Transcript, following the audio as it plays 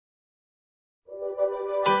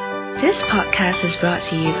This podcast is brought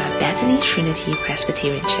to you by Bethany Trinity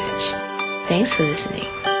Presbyterian Church. Thanks for listening.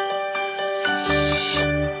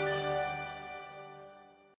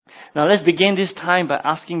 Now let's begin this time by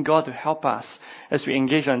asking God to help us as we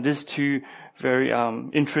engage on these two very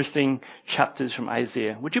interesting chapters from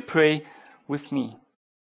Isaiah. Would you pray with me?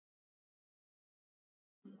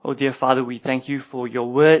 Oh dear Father, we thank you for your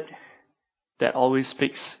word that always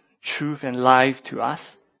speaks truth and life to us.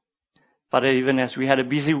 Father, even as we had a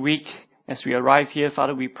busy week, as we arrive here,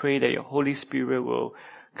 Father, we pray that your Holy Spirit will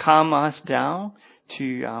calm us down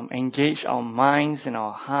to engage our minds and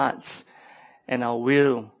our hearts and our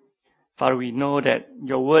will. Father, we know that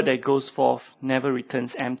your word that goes forth never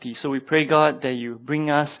returns empty. So we pray, God, that you bring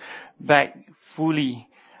us back fully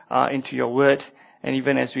into your word. And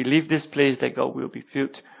even as we leave this place, that God will be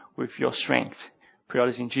filled with your strength. Pray all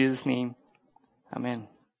this in Jesus' name. Amen.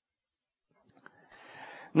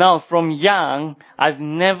 Now, from young, I've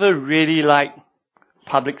never really liked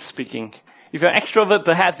public speaking. If you're an extrovert,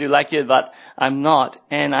 perhaps you like it, but I'm not.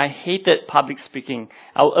 And I hated public speaking.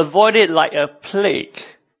 I would avoid it like a plague.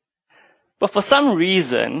 But for some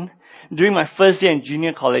reason, during my first year in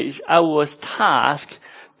junior college, I was tasked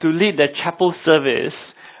to lead the chapel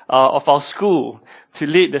service of our school, to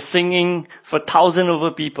lead the singing for 1,000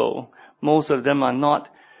 over people. Most of them are not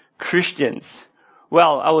Christians.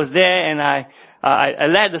 Well, I was there and I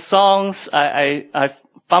led the songs. I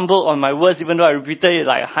fumbled on my words even though I repeated it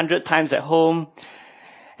like 100 times at home.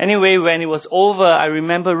 Anyway, when it was over, I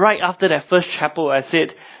remember right after that first chapel, I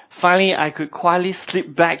said, finally I could quietly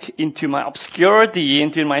slip back into my obscurity,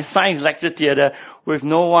 into my science lecture theatre with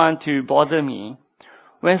no one to bother me.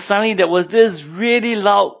 When suddenly there was this really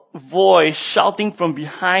loud voice shouting from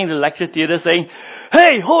behind the lecture theatre saying,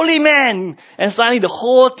 "Hey, holy man!" And suddenly the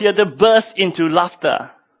whole theatre burst into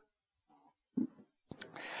laughter.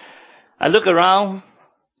 I looked around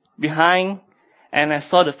behind and I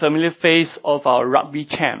saw the familiar face of our rugby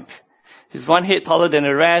champ. He's one head taller than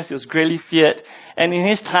the rest. He was greatly feared. And in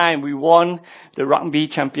his time, we won the rugby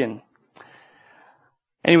champion.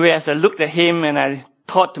 Anyway, as I looked at him and I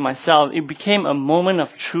thought to myself, it became a moment of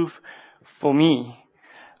truth for me,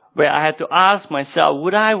 where I had to ask myself,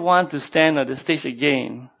 would I want to stand on the stage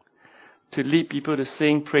again to lead people to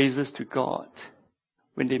sing praises to God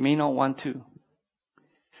when they may not want to?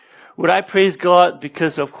 Would I praise God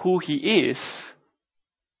because of who He is?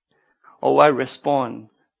 Or will I respond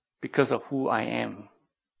because of who I am?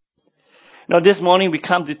 Now this morning we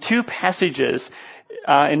come to two passages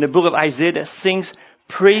in the book of Isaiah that sings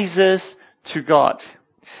praises to God.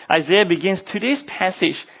 Isaiah begins today's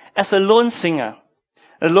passage as a lone singer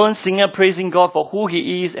praising God for who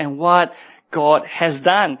He is and what God has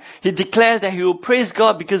done. He declares that he will praise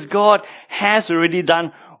God because God has already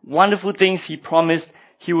done wonderful things He promised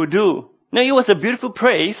He would do. Now it was a beautiful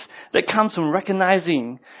praise that comes from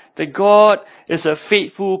recognizing that God is a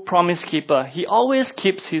faithful promise keeper. He always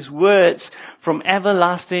keeps His words from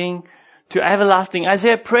everlasting to everlasting.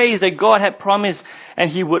 Isaiah prays that God had promised and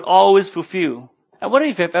He would always fulfill. I wonder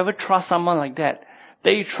if you've ever trusted someone like that.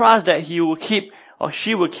 That you trust that he will keep or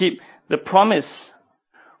she will keep the promise.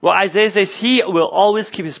 Well, Isaiah says He will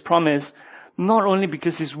always keep His promise, not only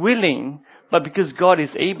because He's willing, but because God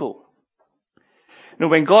is able. You know,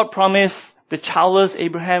 when God promised the childless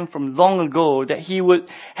Abraham from long ago that he would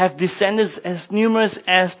have descendants as numerous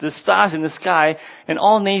as the stars in the sky and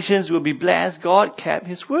all nations will be blessed, God kept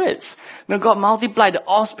His words. Now God multiplied the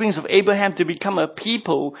offsprings of Abraham to become a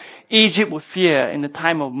people Egypt would fear in the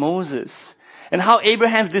time of Moses. And how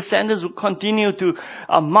Abraham's descendants would continue to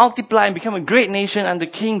multiply and become a great nation under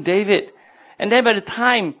King David. And then by the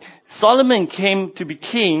time Solomon came to be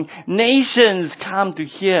king, nations come to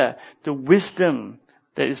hear the wisdom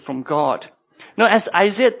that is from God. Now, as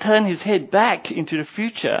Isaiah turned his head back into the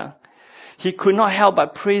future, he could not help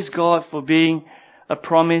but praise God for being a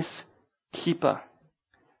promise keeper.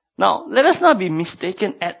 Now, let us not be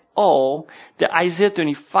mistaken at all that Isaiah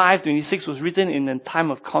 25:26 was written in a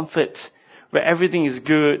time of comfort, where everything is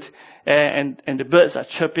good and the birds are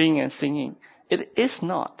chirping and singing. It is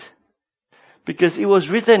not. Because it was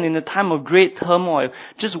written in a time of great turmoil.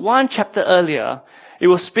 Just one chapter earlier, it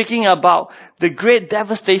was speaking about the great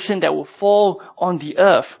devastation that will fall on the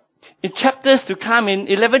earth. In chapters to come, in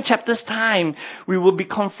 11 chapters' time, we will be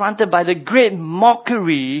confronted by the great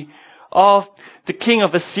mockery of the king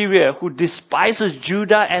of Assyria who despises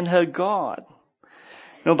Judah and her God.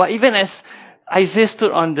 No, but even as Isaiah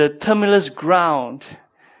stood on the tumultuous ground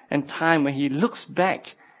and time, when he looks back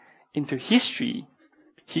into history,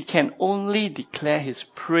 he can only declare his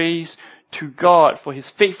praise to God for his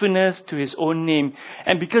faithfulness to his own name.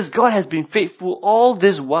 And because God has been faithful all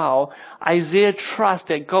this while, Isaiah trusts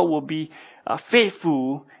that God will be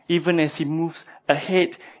faithful even as he moves ahead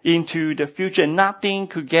into the future. Nothing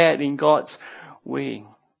could get in God's way.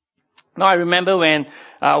 Now I remember when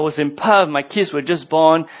I was in Perth, my kids were just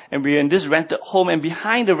born, and we were in this rented home, and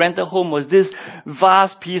behind the rented home was this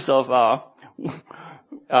vast piece of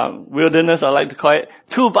wilderness, I like to call it,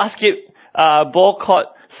 2 basketball court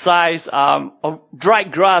size of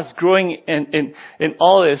dried grass growing in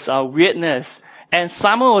all its weirdness. And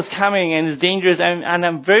summer was coming and it's dangerous, and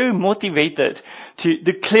I'm very motivated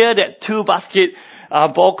to clear that 2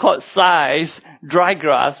 basketball court size dry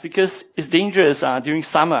grass because it's dangerous during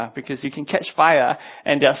summer because you can catch fire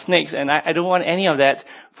and there are snakes, and I don't want any of that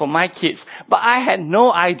for my kids. But I had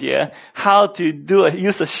no idea how to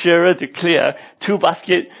use a shearer to clear 2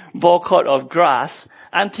 basketball court of grass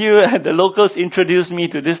until the locals introduced me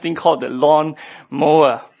to this thing called the lawn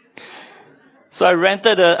mower. So I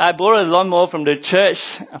borrowed a lawnmower from the church,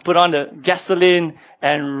 I put on the gasoline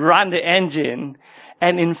and run the engine.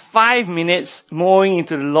 And in 5 minutes mowing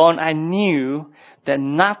into the lawn, I knew that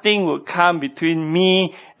nothing would come between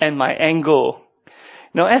me and my end goal.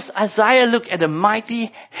 Now, as Isaiah looked at the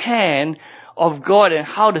mighty hand of God and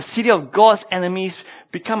how the city of God's enemies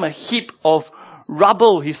become a heap of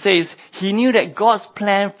rubble, he says, he knew that God's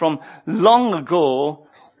plan from long ago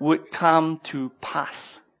would come to pass.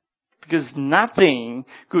 Because nothing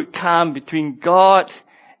could come between God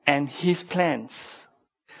and his plans.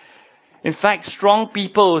 In fact, strong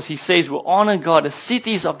peoples, he says, will honor God. The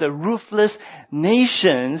cities of the ruthless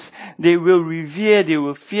nations, they will revere, they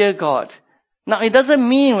will fear God. Now, it doesn't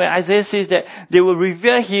mean when Isaiah says that they will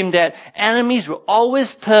revere him, that enemies will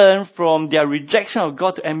always turn from their rejection of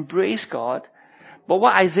God to embrace God. But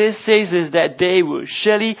what Isaiah says is that they will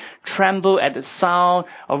surely tremble at the sound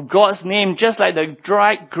of God's name, just like the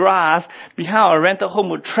dried grass behind our rented home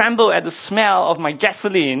would tremble at the smell of my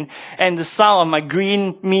gasoline and the sound of my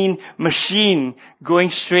green mean machine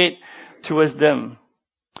going straight towards them.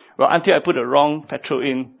 Well, until I put the wrong petrol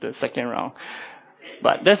in the second round.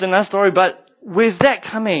 But that's another story. But with that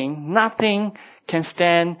coming, nothing can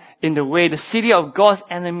stand in the way. The city of God's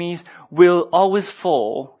enemies will always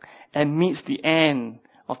fall and meets the end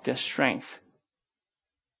of their strength.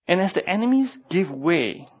 And as the enemies give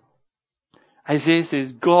way, Isaiah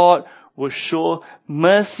says God will show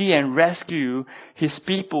mercy and rescue his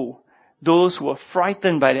people. Those who are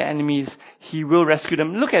frightened by the enemies, he will rescue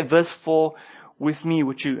them. Look at verse 4 with me,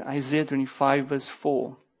 would you? Isaiah 25 verse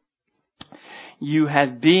 4. You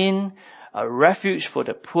have been a refuge for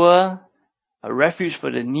the poor, a refuge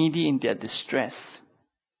for the needy in their distress.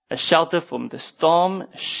 A shelter from the storm,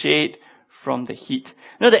 a shade from the heat.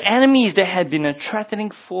 The enemies that had been a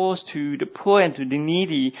threatening force to the poor and to the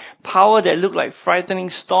needy, power that looked like frightening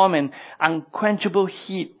storm and unquenchable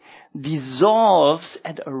heat, dissolves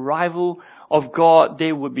at the arrival of God.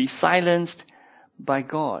 They would be silenced by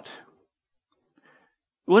God.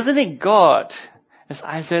 Wasn't it God, as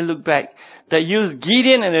Isaiah looked back, that used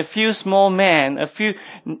Gideon and a few small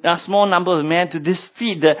number of men to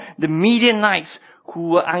defeat the Midianites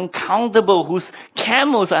who were uncountable, whose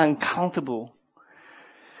camels are uncountable?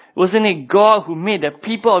 Wasn't it God who made the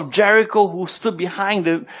people of Jericho who stood behind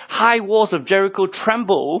the high walls of Jericho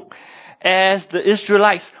tremble as the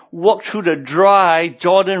Israelites walked through the dry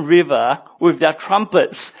Jordan River with their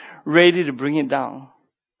trumpets ready to bring it down?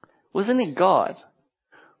 Wasn't it God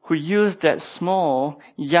who used that small,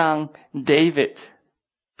 young David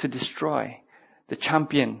to destroy the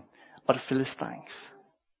champion of the Philistines?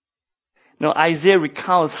 Now, Isaiah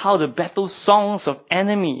recounts how the battle songs of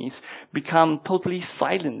enemies become totally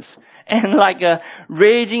silenced. And like a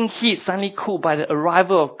raging heat suddenly cooled by the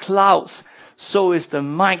arrival of clouds, so is the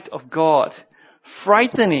might of God,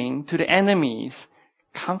 frightening to the enemies,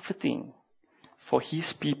 comforting for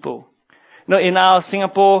his people. In our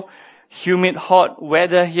Singapore humid, hot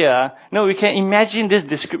weather here, we can imagine this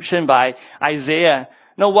description by Isaiah.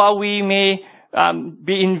 While we may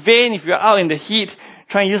be in vain if you're out in the heat,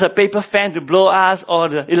 trying to use a paper fan to blow us, or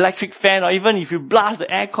the electric fan, or even if you blast the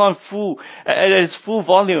aircon at its full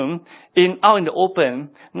volume out in the open,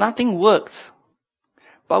 nothing works.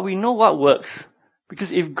 But we know what works. Because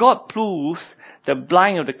if God pulls the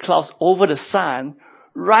blind of the clouds over the sun,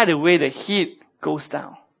 right away the heat goes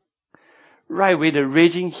down. Right away the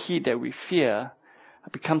raging heat that we fear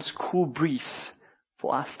becomes cool breeze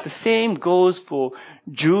for us. The same goes for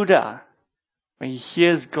Judah when he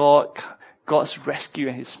hears God's rescue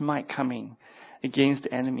and his might coming against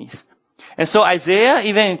the enemies. And so Isaiah,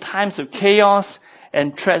 even in times of chaos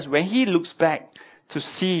and threats, when he looks back to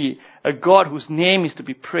see a God whose name is to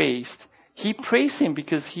be praised, He praised him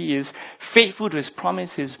because he is faithful to his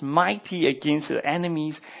promise, he's mighty against the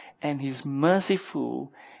enemies, and he's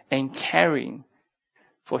merciful and caring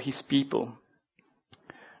for his people.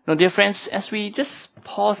 Now, dear friends, as we just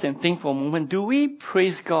pause and think for a moment, do we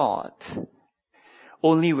praise God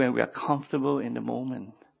only when we are comfortable in the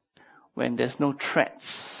moment, when there's no threats?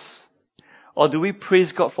 Or do we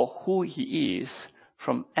praise God for who he is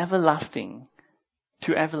from everlasting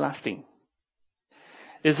to everlasting?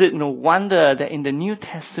 Is it no wonder that in the New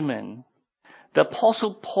Testament, the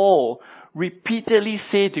Apostle Paul repeatedly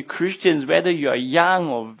said to Christians, whether you are young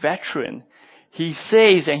or veteran, he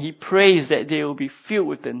says and he prays that they will be filled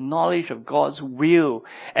with the knowledge of God's will,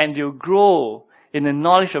 and they'll grow in the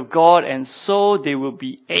knowledge of God, and so they will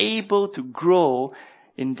be able to grow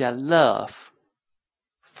in their love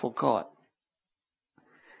for God.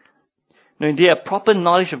 Now, indeed, a proper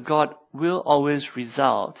knowledge of God will always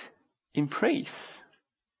result in praise.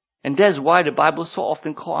 And that's why the Bible so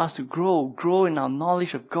often calls us to grow in our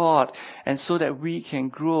knowledge of God, and so that we can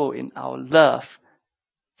grow in our love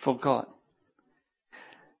for God.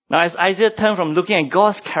 Now, as Isaiah turned from looking at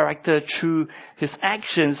God's character through his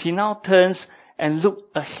actions, he now turns and looks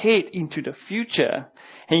ahead into the future,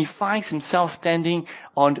 and he finds himself standing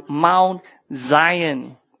on Mount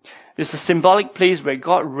Zion. It's a symbolic place where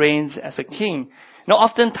God reigns as a king. Now,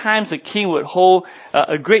 oftentimes a king would hold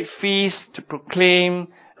a great feast to proclaim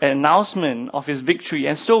an announcement of his victory.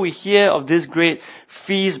 And so we hear of this great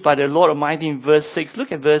feast by the Lord Almighty in verse 6.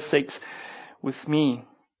 Look at verse 6 with me.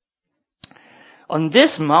 On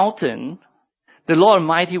this mountain, the Lord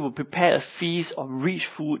Almighty will prepare a feast of rich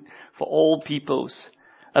food for all peoples,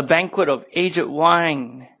 a banquet of aged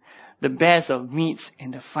wine, the best of meats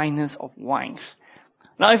and the finest of wines.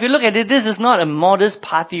 Now, if you look at it, this is not a modest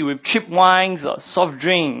party with cheap wines or soft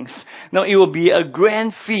drinks. No, it will be a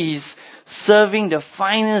grand feast serving the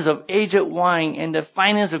finest of aged wine and the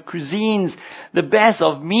finest of cuisines, the best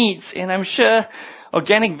of meats, and I'm sure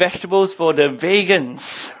organic vegetables for the vegans.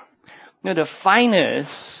 The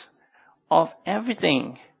finest of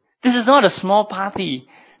everything. This is not a small party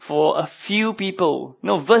for a few people.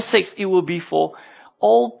 No, verse 6, it will be for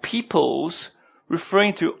all peoples,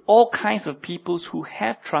 referring to all kinds of peoples who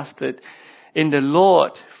have trusted in the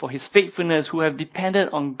Lord for his faithfulness, who have depended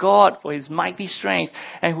on God for his mighty strength,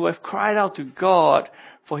 and who have cried out to God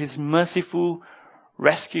for his merciful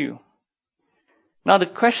rescue. Now the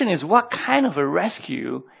question is, what kind of a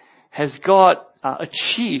rescue has God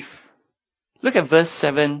achieved? Look at verse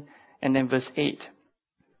 7 and then verse 8.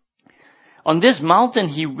 On this mountain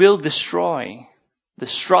he will destroy the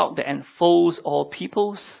shroud that enfolds all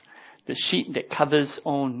peoples, the sheet that covers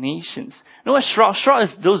all nations. You know what shroud? Shroud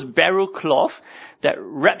is those burial cloth that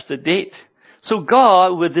wraps the dead. So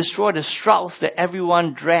God will destroy the shrouds that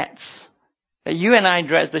everyone dreads, that you and I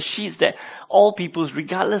dread, the sheets that all peoples,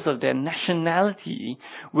 regardless of their nationality,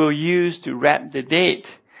 will use to wrap the dead.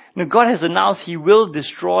 Now God has announced he will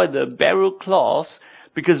destroy the burial cloths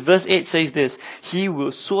because verse 8 says this, he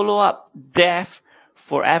will swallow up death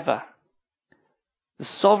forever. The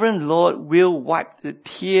sovereign Lord will wipe the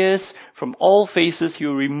tears from all faces. He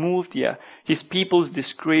will remove his people's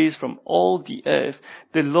disgrace from all the earth.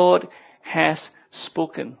 The Lord has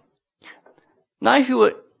spoken. Now if you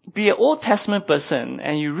would be an Old Testament person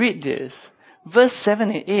and you read this, verse 7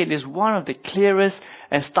 and 8 is one of the clearest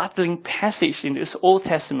and startling passages in this Old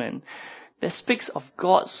Testament that speaks of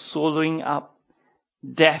God swallowing up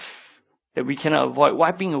death that we cannot avoid,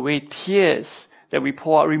 wiping away tears that we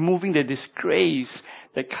pour out, removing the disgrace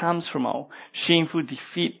that comes from our shameful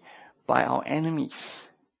defeat by our enemies.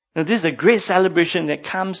 Now this is a great celebration that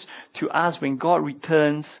comes to us when God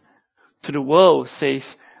returns to the world, says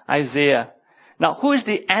Isaiah. Now who is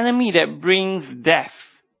the enemy that brings death?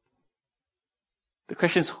 The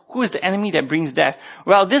question is, who is the enemy that brings death?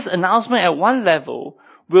 Well, this announcement at one level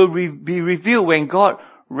will be revealed when God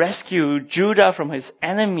rescued Judah from his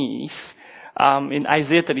enemies in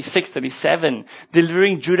Isaiah 36-37,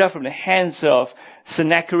 delivering Judah from the hands of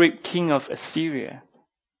Sennacherib, king of Assyria.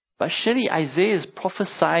 But surely Isaiah is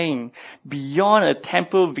prophesying beyond a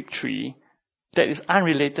temporal victory that is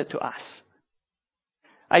unrelated to us.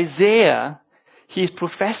 Isaiah, he is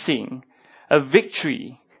professing a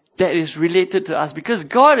victory that is related to us because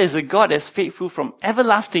God is a God that's faithful from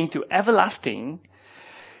everlasting to everlasting.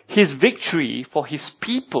 His victory for his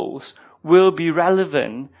peoples will be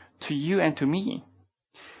relevant to you and to me.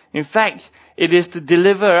 In fact, it is to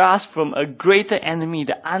deliver us from a greater enemy,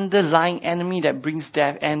 the underlying enemy that brings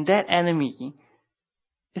death, and that enemy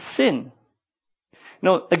is sin.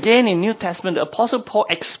 Now, again in New Testament, the Apostle Paul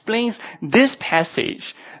explains this passage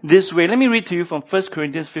this way. Let me read to you from 1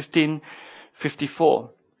 Corinthians 15:54.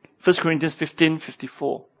 1 Corinthians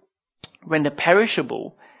 15:54. When the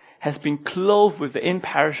perishable has been clothed with the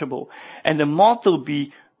imperishable, and the mortal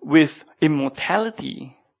be with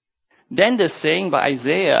immortality, then the saying by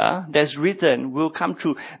Isaiah that's written will come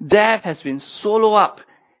true. Death has been swallowed up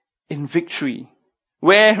in victory.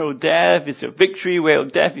 Where, O death, is your victory? Where, O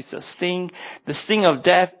death, is your sting? The sting of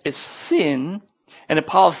death is sin, and the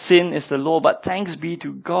power of sin is the law. But thanks be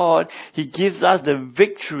to God, He gives us the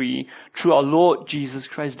victory through our Lord Jesus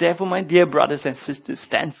Christ. Therefore, my dear brothers and sisters,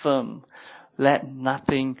 stand firm. Let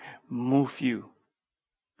nothing move you.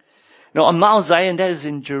 Now, on Mount Zion, that is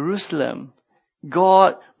in Jerusalem,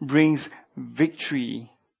 God brings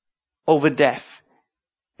victory over death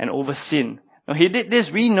and over sin. Now, He did this,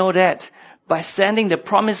 we know that, by sending the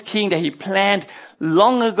promised king that He planned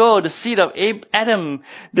long ago, the seed of Adam,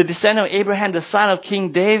 the descendant of Abraham, the son of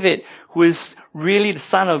King David, who is really the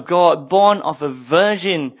Son of God, born of a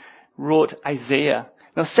virgin, wrote Isaiah.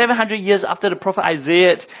 Now, 700 years after the prophet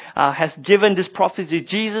Isaiah has given this prophecy,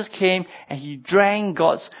 Jesus came and He drank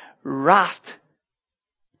God's wrath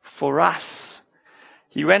for us.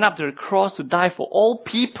 He went up to the cross to die for all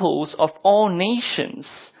peoples of all nations,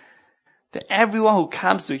 that everyone who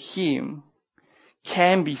comes to Him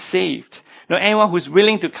can be saved. Now, anyone who is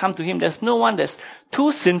willing to come to Him, there's no one that's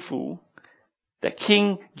too sinful that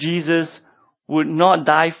King Jesus would not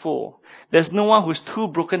die for. There's no one who's too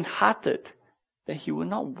broken-hearted that He will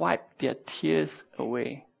not wipe their tears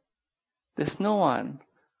away. There's no one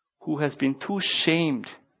who has been too shamed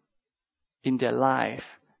in their life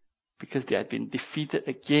because they have been defeated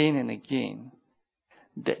again and again,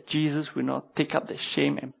 that Jesus will not take up the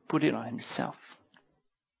shame and put it on Himself.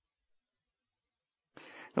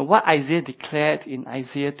 Now, what Isaiah declared in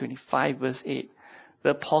Isaiah 25 verse 8,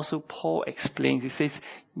 the Apostle Paul explains. He says,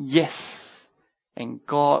 yes, and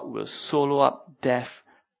God will swallow up death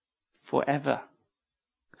forever.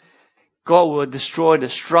 God will destroy the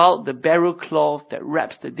shroud, the burial cloth that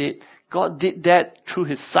wraps the dead. God did that through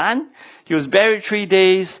His Son. He was buried 3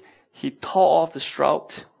 days. He tore off the shroud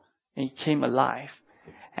and He came alive.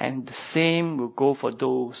 And the same will go for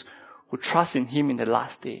those who trust in Him in the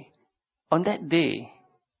last day. On that day,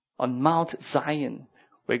 on Mount Zion,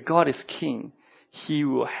 where God is King, He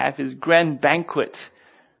will have His grand banquet,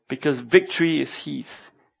 because victory is His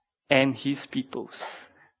and His people's.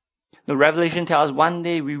 The Revelation tells us one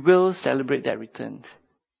day we will celebrate that return.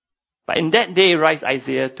 But in that day, writes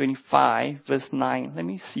Isaiah 25 verse 9. Let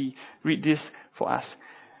me read this for us.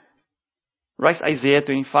 Writes Isaiah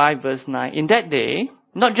 25 verse 9. In that day,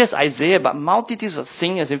 not just Isaiah, but multitudes of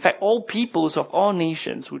singers, in fact, all peoples of all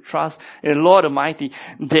nations who trust in the Lord Almighty,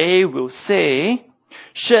 they will say,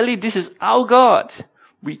 surely this is our God.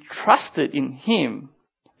 We trusted in Him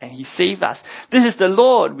and He saved us. This is the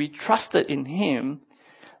Lord. We trusted in Him.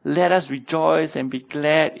 Let us rejoice and be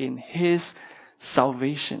glad in His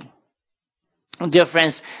salvation. Dear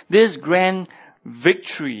friends, this grand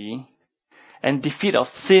victory and defeat of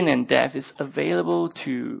sin and death is available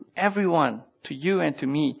to everyone, to you and to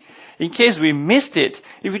me. In case we missed it,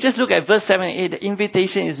 if we just look at verse 7 and 8, the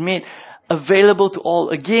invitation is made available to all.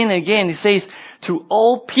 Again and again, it says, to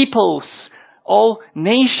all peoples, all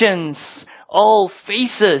nations, all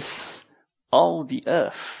faces, all the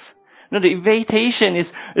earth. Now, the invitation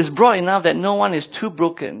is broad enough that no one is too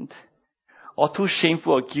broken or too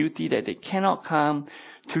shameful or guilty that they cannot come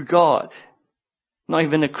to God. Not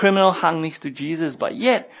even a criminal hung next to Jesus, but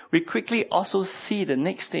yet we quickly also see the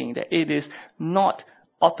next thing, that it is not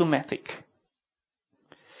automatic.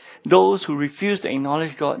 Those who refuse to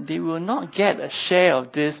acknowledge God, they will not get a share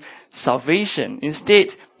of this salvation. Instead,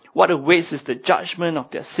 what awaits is the judgment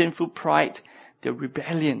of their sinful pride, their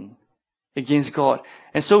rebellion against God.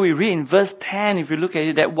 And so we read in verse 10, if you look at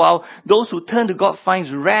it, that while those who turn to God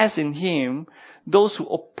finds rest in Him, those who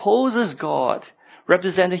opposes God,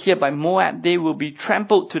 represented here by Moab, they will be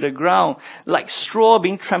trampled to the ground like straw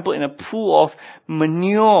being trampled in a pool of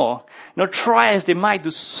manure. Now, try as they might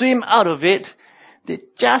to swim out of it, they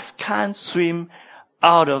just can't swim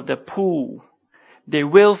out of the pool. They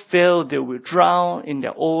will fail, they will drown in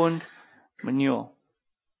their own manure.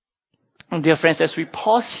 And dear friends, as we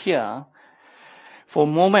pause here for a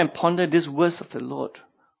moment and ponder these words of the Lord,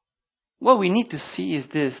 what we need to see is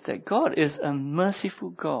this, that God is a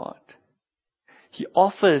merciful God. He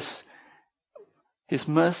offers His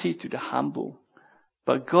mercy to the humble,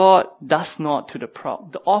 but God does not to the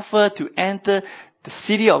proud. The offer to enter the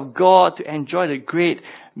city of God, to enjoy the great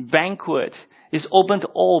banquet, is open to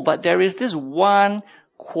all, but there is this one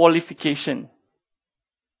qualification.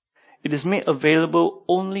 It is made available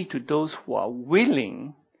only to those who are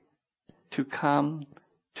willing to come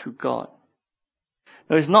to God.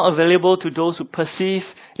 No, it's not available to those who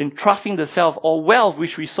persist in trusting themselves or wealth,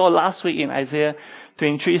 which we saw last week in Isaiah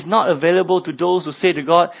 23. It's not available to those who say to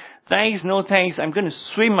God, thanks, no thanks, I'm going to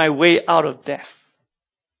swim my way out of death.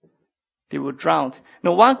 They will drown.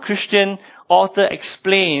 Now, one Christian author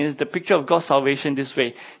explains the picture of God's salvation this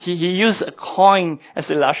way. He used a coin as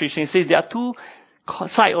an illustration. He says there are two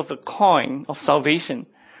sides of the coin of salvation.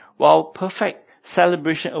 While perfect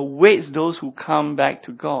celebration awaits those who come back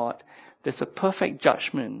to God, there's a perfect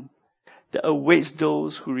judgment that awaits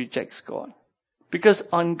those who reject God. Because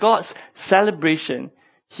on God's celebration,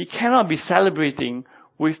 He cannot be celebrating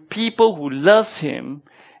with people who loves Him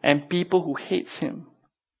and people who hates Him.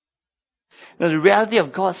 Now, the reality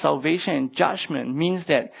of God's salvation and judgment means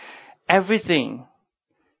that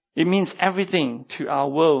it means everything to our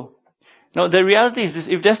world. Now, the reality is this: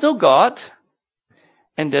 if there's no God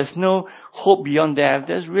and there's no hope beyond death,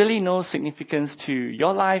 there's really no significance to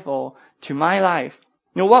your life or to my life.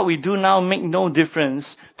 You know, what we do now makes no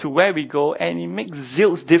difference to where we go, and it makes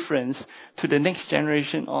zilch difference to the next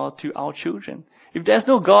generation or to our children. If there's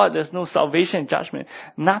no God, there's no salvation and judgment.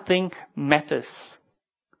 Nothing matters.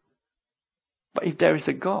 But if there is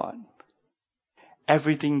a God,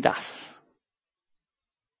 everything does.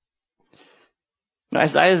 Now,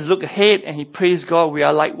 as I look ahead and he prays God, we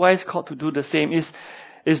are likewise called to do the same.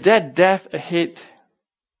 Is there death ahead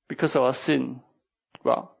because of our sin?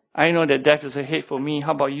 Well, I know that death is ahead for me.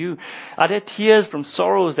 How about you? Are there tears from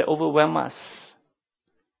sorrows that overwhelm us?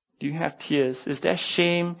 Do you have tears? Is there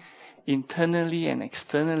shame internally and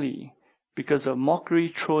externally because of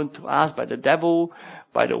mockery thrown to us by the devil,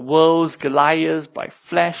 by the world's Goliaths, by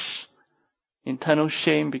flesh? Internal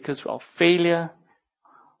shame because of failure,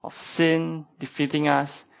 of sin defeating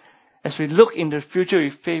us. As we look in the future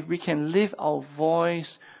with faith, we can lift our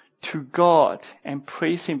voice to God and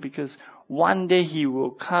praise Him, because one day He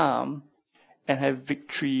will come and have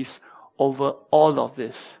victories over all of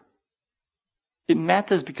this. It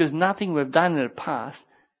matters because nothing we've done in the past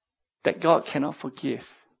that God cannot forgive.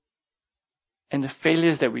 And the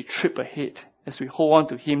failures that we trip ahead as we hold on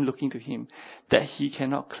to Him, looking to Him, that He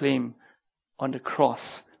cannot claim on the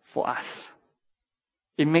cross for us.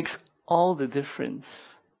 It makes all the difference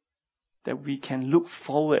that we can look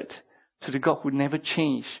forward to the God who never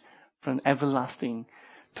changed from everlasting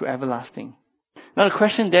to everlasting. Now the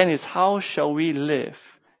question then is, how shall we live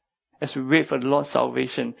as we wait for the Lord's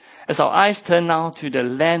salvation? As our eyes turn now to the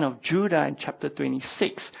land of Judah in chapter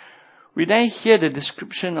 26, we then hear the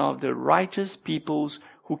description of the righteous peoples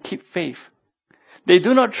who keep faith. They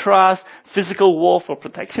do not trust physical wall for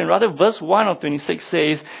protection. Rather, verse 1 of 26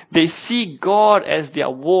 says, they see God as their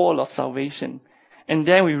wall of salvation. And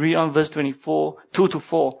then we read on verse 24, 2 to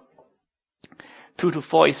 4.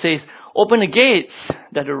 It says, open the gates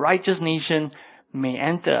that the righteous nation may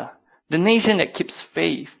enter, the nation that keeps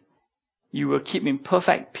faith. You will keep in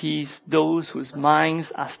perfect peace those whose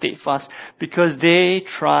minds are steadfast, because they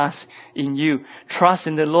trust in you. Trust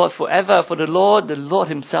in the Lord forever, for the Lord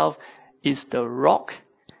Himself is the rock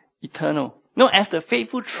eternal. No, as the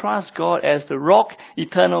faithful trust God as the rock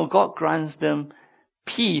eternal, God grants them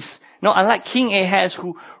peace. Now, unlike King Ahaz,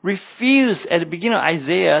 who refused at the beginning of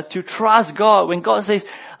Isaiah to trust God, when God says,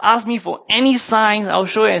 ask me for any sign, I'll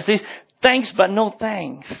show you, and says, thanks but no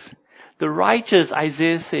thanks. The righteous,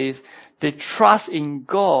 Isaiah says, they trust in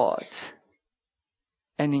God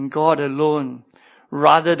and in God alone,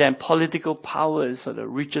 rather than political powers or the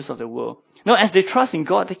riches of the world. Now, as they trust in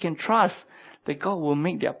God, they can trust that God will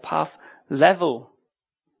make their path level.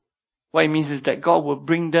 What it means is that God will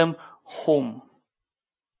bring them home.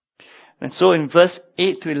 And so in verse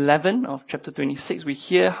 8 to 11 of chapter 26, we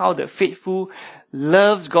hear how the faithful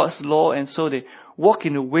loves God's law, and so they walk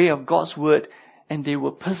in the way of God's word, and they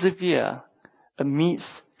will persevere amidst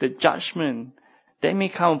the judgment that may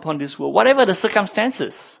come upon this world. Whatever the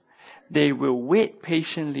circumstances, they will wait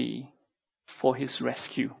patiently for His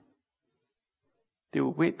rescue. They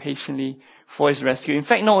will wait patiently for His rescue. In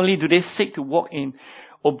fact, not only do they seek to walk in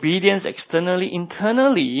obedience externally,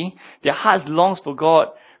 internally, their hearts longs for God,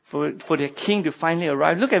 for their King to finally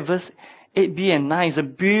arrive. Look at verse 8b and 9. It's a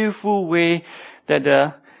beautiful way that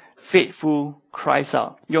the faithful cries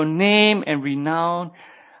out. Your name and renown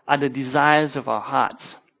are the desires of our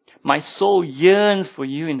hearts. My soul yearns for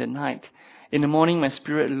you in the night. In the morning, my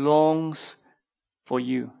spirit longs for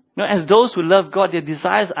you. Now, as those who love God, their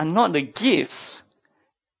desires are not the gifts,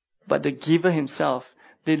 but the giver Himself.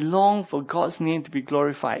 They long for God's name to be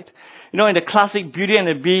glorified. You know, in the classic Beauty and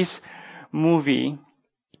the Beast movie,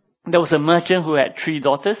 there was a merchant who had 3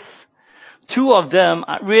 daughters. 2 of them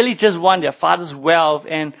really just want their father's wealth,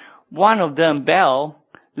 and one of them, Belle,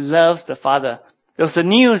 loves the father. There was the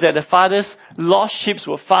news that the father's lost sheep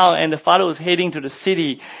were found and the father was heading to the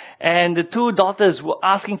city. And the two daughters were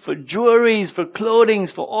asking for jewelries, for clothing,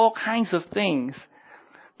 for all kinds of things.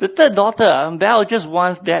 The third daughter, Belle, just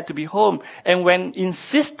wants dad to be home. And when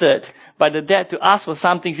insisted by the dad to ask for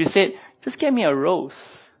something, she said, just get me a rose.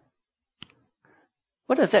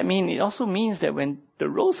 What does that mean? It also means that when the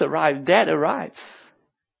rose arrived, dad arrives.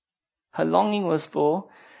 Her longing was for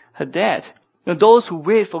her dad. Those who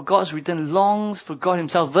wait for God's return longs for God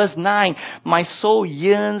himself. Verse 9, my soul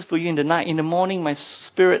yearns for you in the night. In the morning, my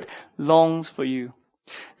spirit longs for you.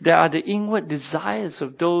 There are the inward desires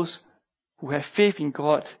of those who have faith in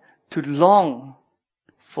God to long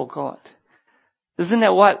for God. Isn't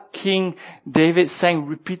that what King David sang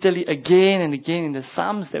repeatedly again and again in the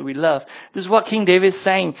Psalms that we love? This is what King David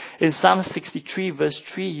sang in Psalm 63 verse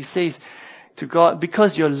 3. He says to God,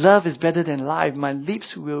 because your love is better than life, my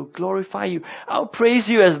lips will glorify you. I'll praise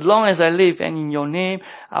you as long as I live, and in your name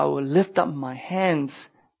I will lift up my hands.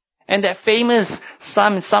 And that famous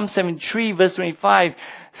Psalm in Psalm 73 verse 25,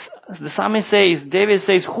 the psalmist says, David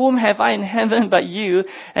says, whom have I in heaven but you,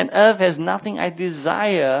 and earth has nothing I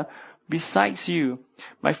desire besides you.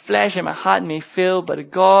 My flesh and my heart may fail,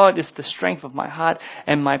 but God is the strength of my heart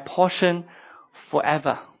and my portion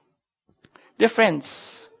forever. Dear friends,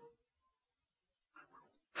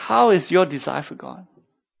 how is your desire for God?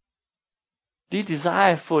 Do you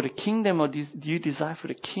desire for the kingdom, or do you desire for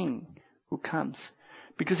the king who comes?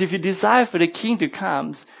 Because if you desire for the king to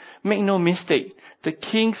come, make no mistake, the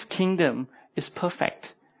king's kingdom is perfect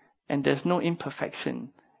and there's no imperfection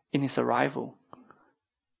in his arrival.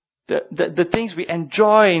 The things we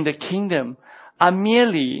enjoy in the kingdom are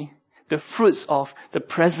merely the fruits of the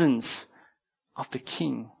presence of the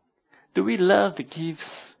king. Do we love the gifts,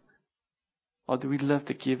 or do we love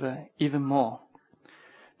the giver even more?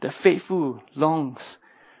 The faithful longs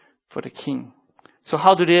for the king. So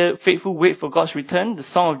how do the faithful wait for God's return? The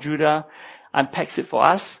Song of Judah unpacks it for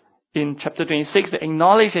us. In chapter 26, they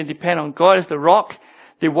acknowledge and depend on God as the rock.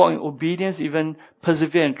 They walk in obedience, even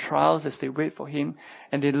persevere in trials as they wait for him.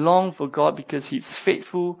 And they long for God because he's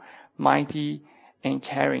faithful, mighty, and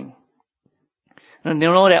caring. And they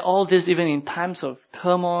know that all this even in times of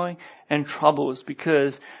turmoil and troubles,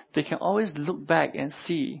 because they can always look back and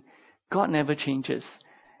see God never changes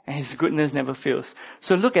and his goodness never fails.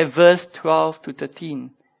 So look at verse 12 to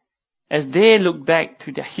 13. As they look back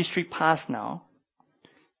to their history past now,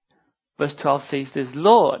 verse 12 says this,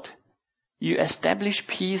 Lord, you establish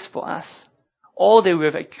peace for us. All that we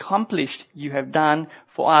have accomplished, you have done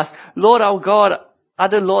for us. Lord our God,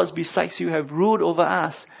 other lords besides you have ruled over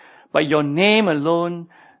us, but your name alone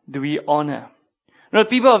do we honor. The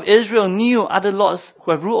people of Israel knew other lords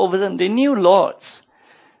who have ruled over them. They knew lords.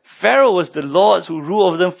 Pharaoh was the lords who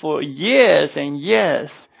ruled over them for years and years.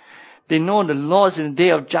 They know the lords in the day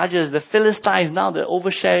of Judges. The Philistines, now the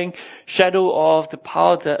overshadowing shadow of the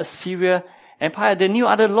power of the Assyria Empire. They knew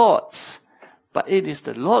other lords. But it is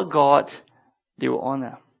the Lord God they will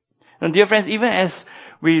honor. And dear friends, even as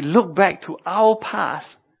we look back to our past,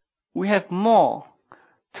 we have more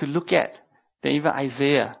to look at than even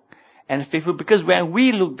Isaiah and faithful. Because when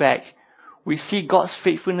we look back, we see God's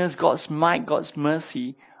faithfulness, God's might, God's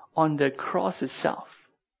mercy on the cross itself.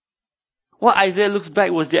 What Isaiah looks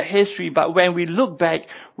back was their history, but when we look back,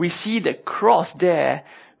 we see the cross there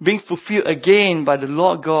being fulfilled again by the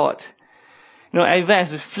Lord God. Even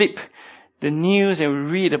as we flip the news and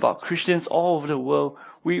we read about Christians all over the world,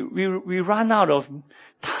 we run out of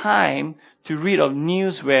time to read of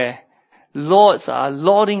news where lords are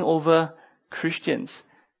lording over Christians.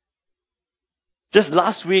 Just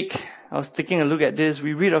last week, I was taking a look at this.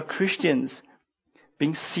 We read of Christians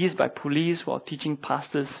being seized by police while teaching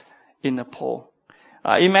pastors in Nepal.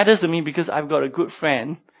 It matters to me because I've got a good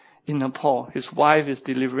friend in Nepal. His wife is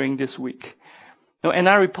delivering this week.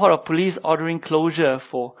 Another report of police ordering closure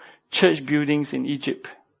for church buildings in Egypt.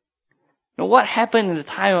 What happened in the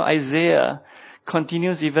time of Isaiah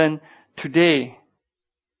continues even today.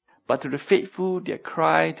 But to the faithful, their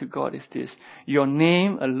cry to God is this: your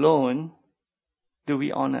name alone do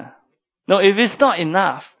we honor. If it's not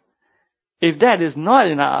enough, if that is not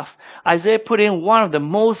enough, Isaiah put in one of the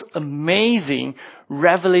most amazing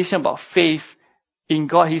revelation about faith in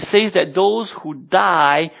God. He says that those who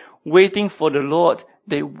die waiting for the Lord,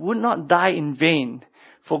 they would not die in vain.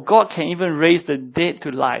 For God can even raise the dead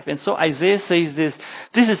to life. And so Isaiah says this.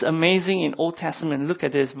 This is amazing in Old Testament. Look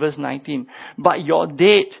at this, verse 19. But your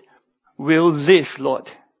dead will live, Lord.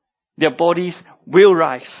 Their bodies will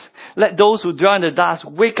rise. Let those who dwell in the dust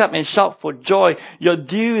wake up and shout for joy. Your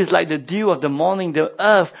dew is like the dew of the morning. The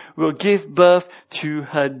earth will give birth to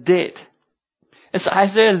her dead. As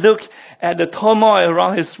Isaiah looked at the turmoil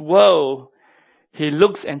around his world, he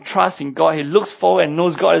looks and trusts in God. He looks forward and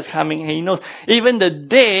knows God is coming. And he knows even the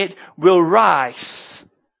dead will rise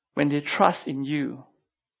when they trust in you.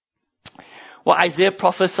 What Isaiah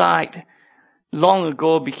prophesied long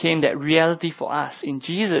ago became that reality for us in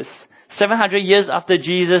Jesus. 700 years after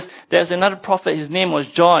Jesus, there's another prophet. His name was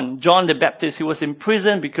John the Baptist. He was in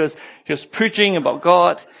prison because he was preaching about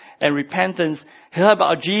God and repentance. He heard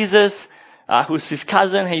about Jesus, who's his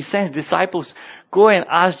cousin. He sent his disciples, go and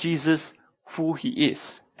ask Jesus who he is.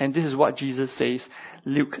 And this is what Jesus says,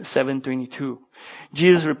 Luke 7:22.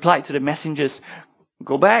 Jesus replied to the messengers,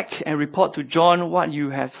 go back and report to John what you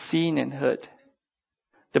have seen and heard.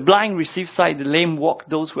 The blind receive sight, the lame walk,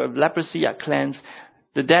 those who have leprosy are cleansed,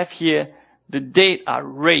 the deaf hear, the dead are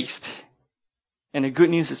raised, and the good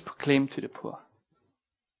news is proclaimed to the poor.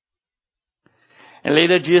 And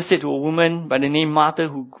later Jesus said to a woman by the name Martha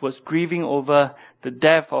who was grieving over the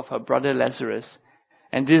death of her brother Lazarus,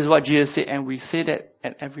 and this is what Jesus said, and we say that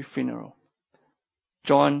at every funeral.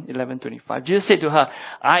 John 11:25. Jesus said to her,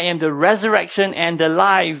 I am the resurrection and the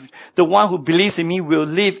life. The one who believes in me will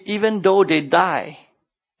live even though they die.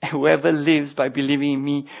 And whoever lives by believing in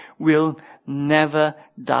me will never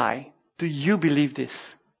die. Do you believe this?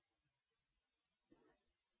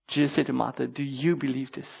 Jesus said to Martha, do you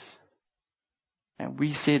believe this? And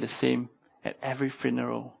we say the same at every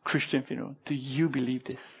funeral, Christian funeral. Do you believe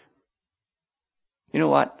this? You know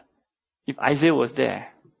what? If Isaiah was there,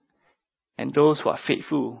 and those who are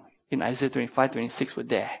faithful in Isaiah 25:26 were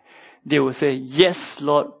there, they will say, yes,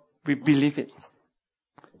 Lord, we believe it.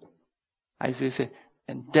 Isaiah said,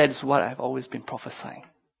 and that is what I've always been prophesying.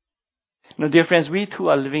 Now, dear friends, we too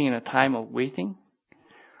are living in a time of waiting.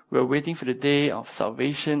 We're waiting for the day of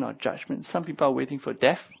salvation or judgment. Some people are waiting for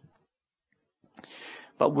death.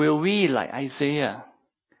 But will we, like Isaiah,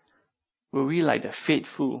 will we, like the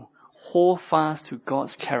faithful, hold fast to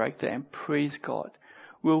God's character and praise God?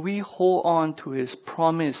 Will we hold on to His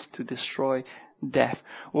promise to destroy death?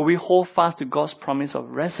 Will we hold fast to God's promise of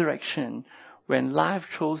resurrection when life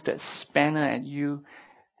throws that spanner at you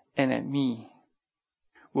and at me?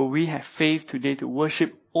 Will we have faith today to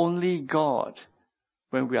worship only God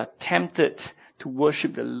when we are tempted to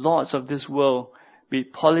worship the lords of this world, be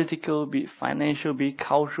it political, be it financial, be it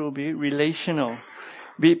cultural, be it relational,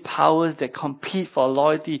 be it powers that compete for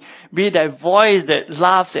loyalty, be it that voice that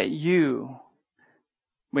laughs at you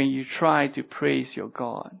when you try to praise your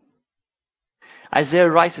God? Isaiah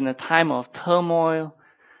writes in a time of turmoil,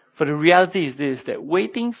 for the reality is this, that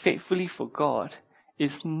waiting faithfully for God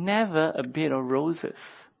is never a bed of roses.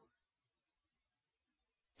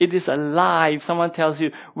 It is a lie. If someone tells you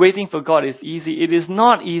waiting for God is easy, it is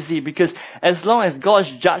not easy, because as long as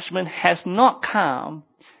God's judgment has not come,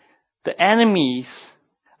 the enemies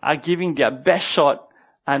are giving their best shot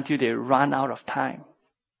until they run out of time.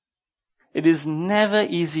 It is never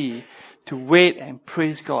easy to wait and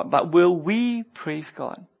praise God. But will we praise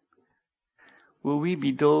God? Will we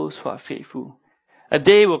be those who are faithful? A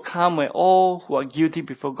day will come when all who are guilty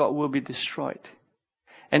before God will be destroyed.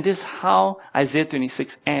 And this is how Isaiah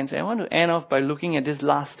 26 ends. I want to end off by looking at these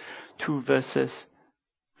last two verses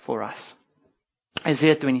for us.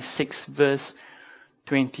 Isaiah 26 verse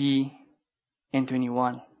 20 and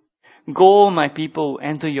 21. Go, my people,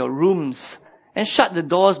 enter your rooms and shut the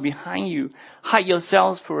doors behind you. Hide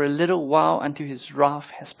yourselves for a little while until His wrath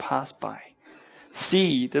has passed by.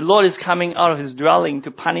 See, the Lord is coming out of His dwelling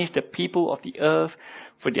to punish the people of the earth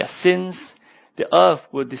for their sins. The earth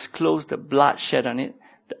will disclose the blood shed on it.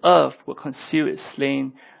 The earth will conceal its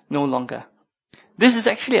slain no longer. This is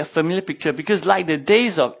actually a familiar picture, because like the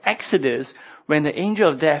days of Exodus, when the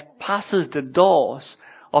angel of death passes the doors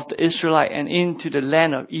of the Israelite and into the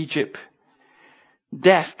land of Egypt,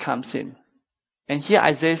 death comes in. And here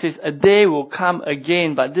Isaiah says, a day will come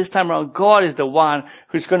again, but this time around, God is the one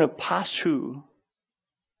who's going to pass through.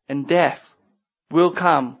 And death will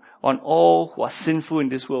come on all who are sinful in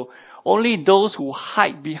this world. Only those who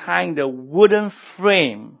hide behind the wooden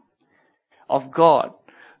frame of God,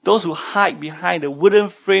 those who hide behind the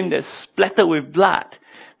wooden frame that's splattered with blood,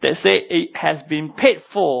 that say it has been paid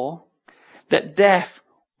for, that death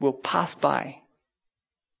will pass by.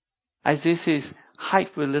 Isaiah says, hide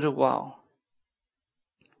for a little while.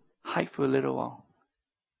 Hide for a little while.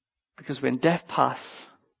 Because when death passes,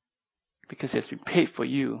 because it has been paid for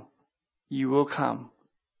you, you will come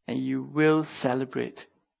and you will celebrate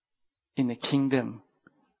in the kingdom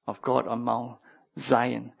of God on Mount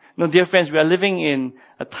Zion. Now, dear friends, we are living in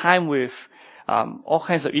a time with all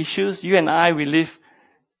kinds of issues. You and I, we live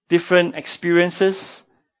different experiences.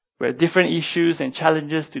 We have different issues and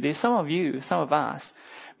challenges today. Some of you, some of us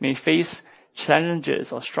may face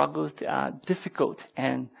challenges or struggles that are difficult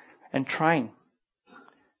and trying.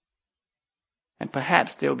 And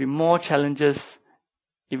perhaps there will be more challenges,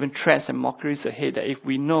 even threats and mockeries ahead, that if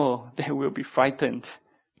we know, that we'll be frightened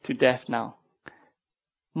to death now.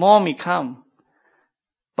 More may come.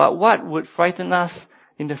 But what would frighten us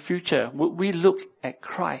in the future? Would we look at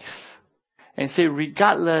Christ and say,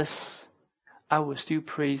 regardless, I will still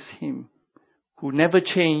praise Him, who never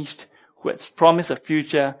changed, who has promised a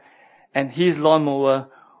future, and His lawnmower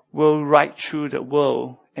will ride through the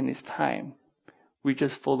world in its time. We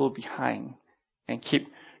just follow behind and keep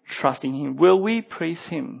trusting Him. Will we praise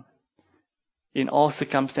Him in all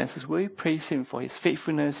circumstances? Will we praise Him for His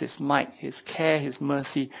faithfulness, His might, His care, His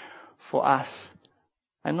mercy for us?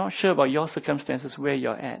 I'm not sure about your circumstances, where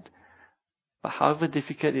you're at. But however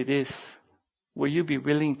difficult it is, will you be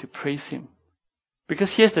willing to praise Him?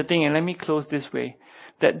 Because here's the thing, and let me close this way,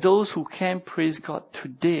 that those who can praise God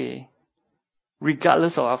today,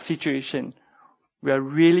 regardless of our situation, we are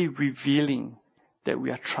really revealing that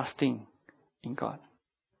we are trusting in God.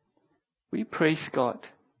 We praise God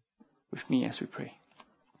with me as we pray.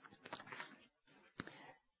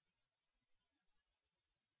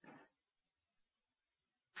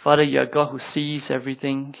 Father, you are God who sees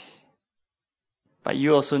everything, but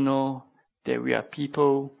you also know that we are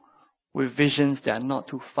people with visions that are not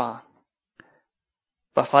too far.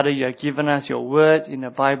 But Father, you have given us your word in the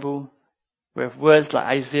Bible. We have words like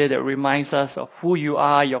Isaiah that reminds us of who you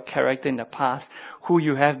are, your character in the past, who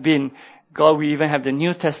you have been. God, we even have the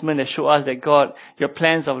New Testament that shows us that God, your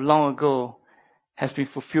plans of long ago has been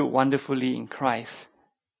fulfilled wonderfully in Christ.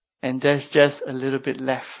 And there's just a little bit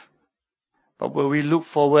left. But will we look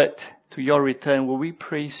forward to your return? Will we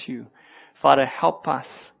praise you? Father, help us.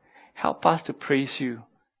 Help us to praise you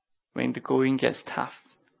when the going gets tough.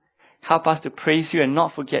 Help us to praise you and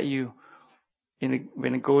not forget you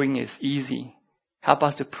when the going is easy. Help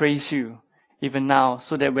us to praise you even now,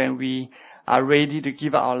 so that when we are ready to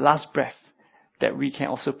give our last breath, that we can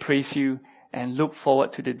also praise you and look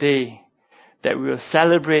forward to the day that we will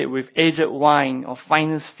celebrate with aged wine or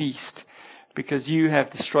finest feast, because you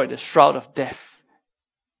have destroyed the shroud of death.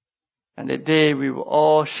 And that day we will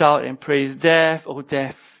all shout and praise, death, oh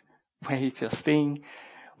death, where is your sting?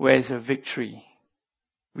 Where is your victory?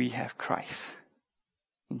 We have Christ.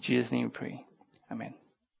 In Jesus' name we pray. Amen.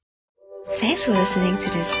 Thanks for listening to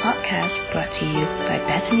this podcast brought to you by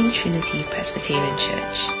Bethany Trinity Presbyterian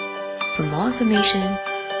Church. For more information,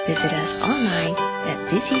 visit us online at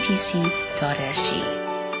busypc.sg.